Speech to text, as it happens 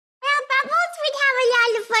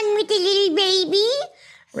fun with the little baby?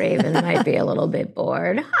 Raven might be a little bit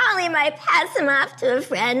bored. Holly might pass him off to a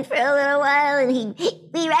friend for a little while, and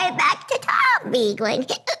he'd be right back to Tommy going,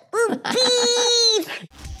 beef!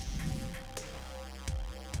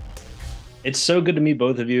 It's so good to meet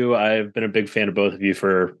both of you. I've been a big fan of both of you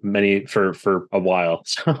for a while.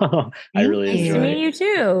 So I really Nice to enjoy meet you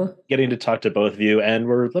too. getting to talk to both of you, and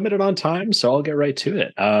we're limited on time, so I'll get right to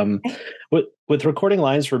it. With recording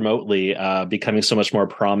lines remotely becoming so much more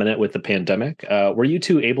prominent with the pandemic, were you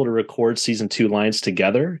two able to record season 2 lines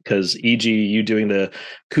together? Because e.g., you doing the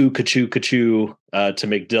coo ka-choo ka-choo to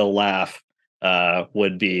make Dill laugh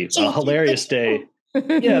would be a hilarious day.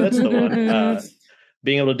 Yeah, that's the one.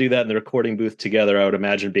 Being able to do that in the recording booth together, I would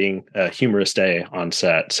imagine being a humorous day on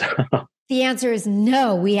set. The answer is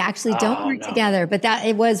no. We actually don't work together, but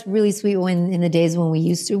it was really sweet when in the days when we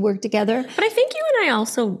used to work together. But I think you and I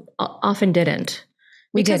also often didn't.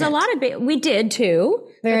 We because didn't. a lot of we did too.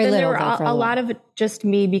 Very but then little. There were For a lot of just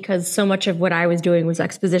me because so much of what I was doing was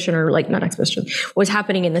exposition or like not exposition was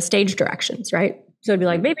happening in the stage directions, right? So it'd be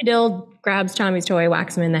like baby Dill grabs Tommy's toy,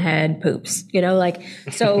 whacks him in the head, poops. You know, like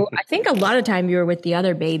so. I think a lot of time you were with the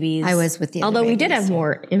other babies. I was with the other although we babies. did have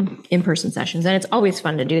more in-person sessions, and it's always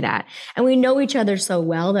fun to do that. And we know each other so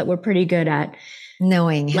well that we're pretty good at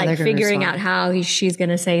knowing how like they're gonna figuring respond. out how she's going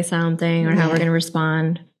to say something or how we're going to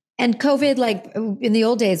respond. And COVID, like in the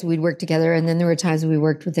old days, we'd work together. And then there were times we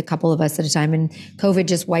worked with a couple of us at a time. And COVID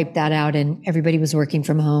just wiped that out. And everybody was working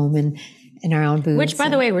from home and in our own booths. Which, by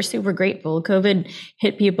the way, we're super grateful. COVID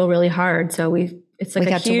hit people really hard. So it's like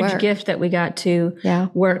a huge gift that we got to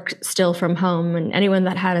work still from home. And anyone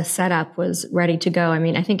that had a setup was ready to go. I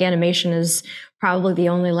mean, I think animation is probably the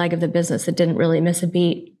only leg of the business that didn't really miss a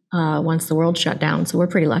beat once the world shut down. So we're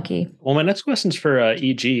pretty lucky. Well, my next question is for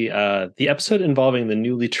E.G. The episode involving the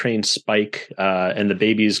newly trained Spike and the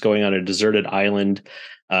babies going on a deserted island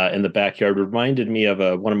in the backyard reminded me of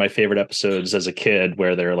one of my favorite episodes as a kid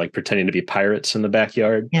where they're like pretending to be pirates in the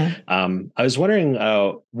backyard. Yeah. I was wondering,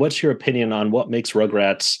 what's your opinion on what makes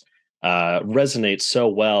Rugrats resonate so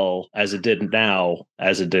well as it did now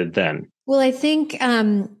as it did then? Well, I think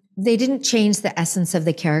they didn't change the essence of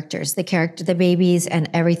the characters, the babies and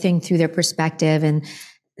everything through their perspective and,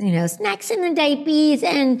 you know, snacks in the diapers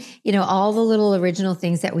and, you know, all the little original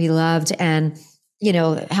things that we loved and, you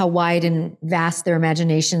know, how wide and vast their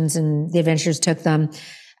imaginations and the adventures took them.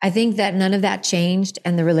 I think that none of that changed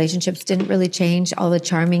and the relationships didn't really change. All the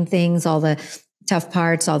charming things, all the tough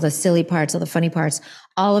parts, all the silly parts, all the funny parts,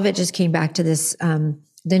 all of it just came back to this new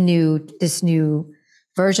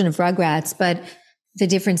version of Rugrats. But the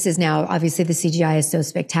difference is now, obviously, the CGI is so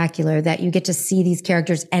spectacular that you get to see these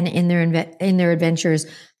characters and in their adventures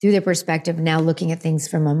through their perspective. Now, looking at things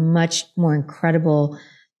from a much more incredible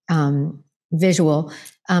visual.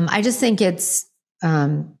 I just think it's,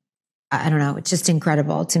 I don't know, it's just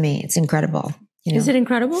incredible to me. It's incredible. You know? Is it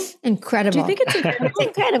incredible? Incredible. Do you think it's incredible? It's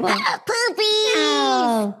incredible. Poopy!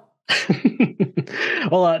 Oh.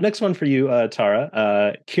 Well, next one for you,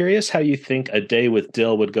 Tara. Curious how you think a day with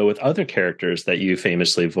Dill would go with other characters that you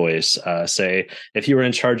famously voice. Say, if you were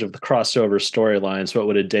in charge of the crossover storylines, what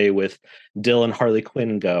would a day with Dill and Harley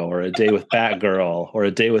Quinn go? Or a day with Batgirl? Or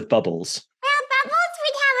a day with Bubbles? Well, Bubbles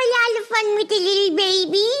would have a lot of fun with the little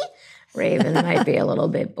baby. Raven might be a little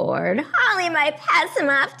bit bored. Holly might pass him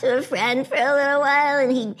off to a friend for a little while,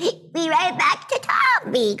 and he'd be right back to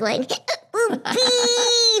Tommy going,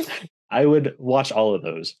 beef! I would watch all of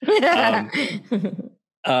those.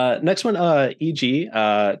 Next one, E.G.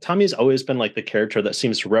 Tommy's always been like the character that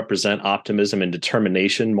seems to represent optimism and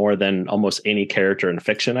determination more than almost any character in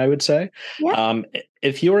fiction, I would say. Yeah.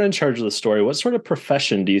 If you were in charge of the story, what sort of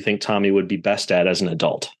profession do you think Tommy would be best at as an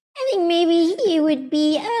adult? I think maybe he would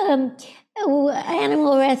be an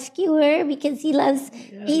animal rescuer because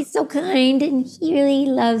he's so kind and he really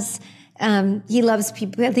loves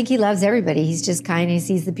people. I think he loves everybody. He's just kind. He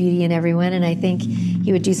sees the beauty in everyone. And I think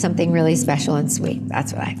he would do something really special and sweet.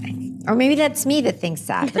 That's what I think. Or maybe that's me that thinks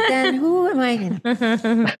that. But then who am I?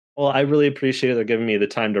 Well, I really appreciate it giving me the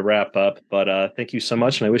time to wrap up. But thank you so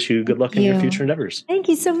much. And I wish you good luck in your future endeavors. Thank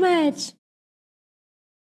you so much.